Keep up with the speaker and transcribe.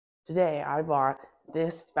Today I bought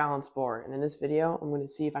this balance board, and in this video I'm going to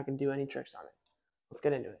see if I can do any tricks on it. Let's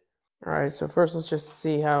get into it. Alright, so first let's just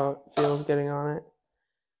see how it feels getting on it.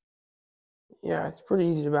 Yeah, it's pretty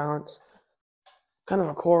easy to balance. Kind of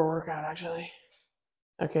a core workout actually.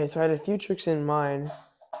 Okay, so I had a few tricks in mind.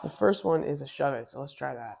 The first one is a shove it, so let's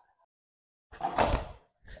try that.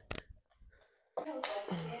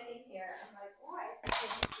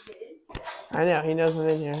 I know, he knows I'm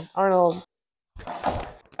in here. Arnold.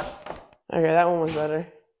 Okay, that one was better.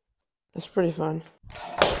 That's pretty fun.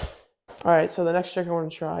 Alright, so the next trick I want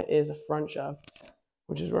to try is a front shove,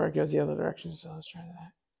 which is where it goes the other direction, so let's try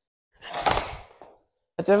that.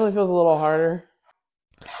 It definitely feels a little harder.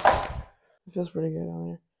 It feels pretty good on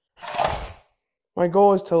there. My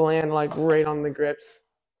goal is to land like right on the grips,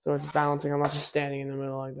 so it's balancing. I'm not just standing in the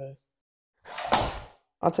middle like this.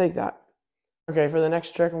 I'll take that. Okay, for the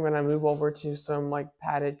next trick, I'm gonna move over to some like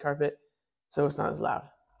padded carpet, so it's not as loud.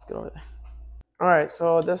 Let's get over there. All right,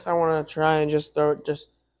 so this I want to try and just throw it just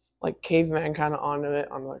like caveman kind of onto the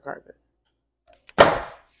carpet.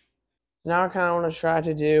 Now I kind of want to try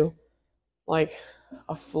to do like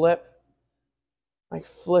a flip, like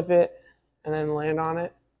flip it and then land on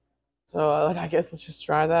it. So I guess let's just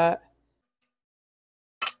try that.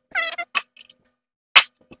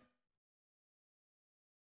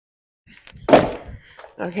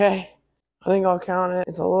 Okay, I think I'll count it.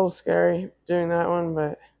 It's a little scary doing that one,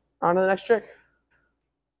 but on to the next trick.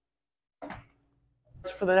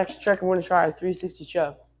 So for the next trick, I'm going to try a 360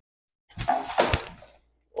 shove.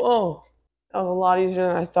 Whoa, that was a lot easier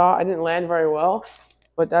than I thought. I didn't land very well,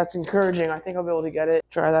 but that's encouraging. I think I'll be able to get it.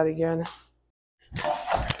 Try that again.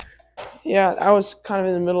 Yeah, I was kind of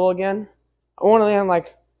in the middle again. I want to land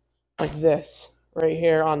like this, right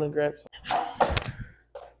here on the grips.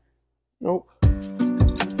 Nope.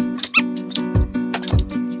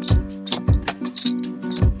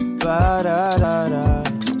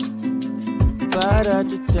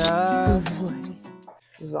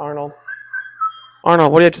 This is Arnold.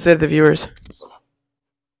 Arnold, what do you have to say to the viewers?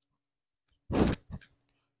 There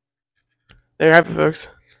you have it,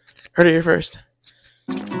 folks. Heard it here first.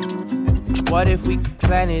 What if we could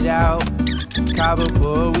plan it out? Cabo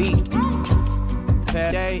for a week.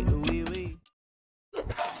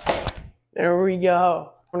 There we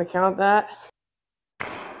go. Want to count that?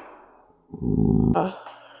 All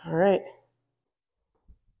right.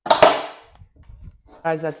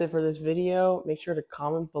 Guys, that's it for this video. Make sure to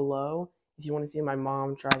comment below if you want to see my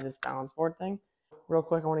mom try this balance board thing. Real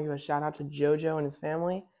quick, I want to give a shout out to Jojo and his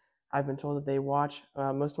family. I've been told that they watch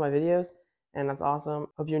most of my videos, and that's awesome.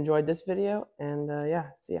 Hope you enjoyed this video, and yeah,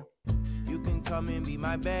 see ya. You can come and be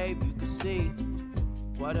my babe. You can see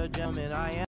what a gentleman I am.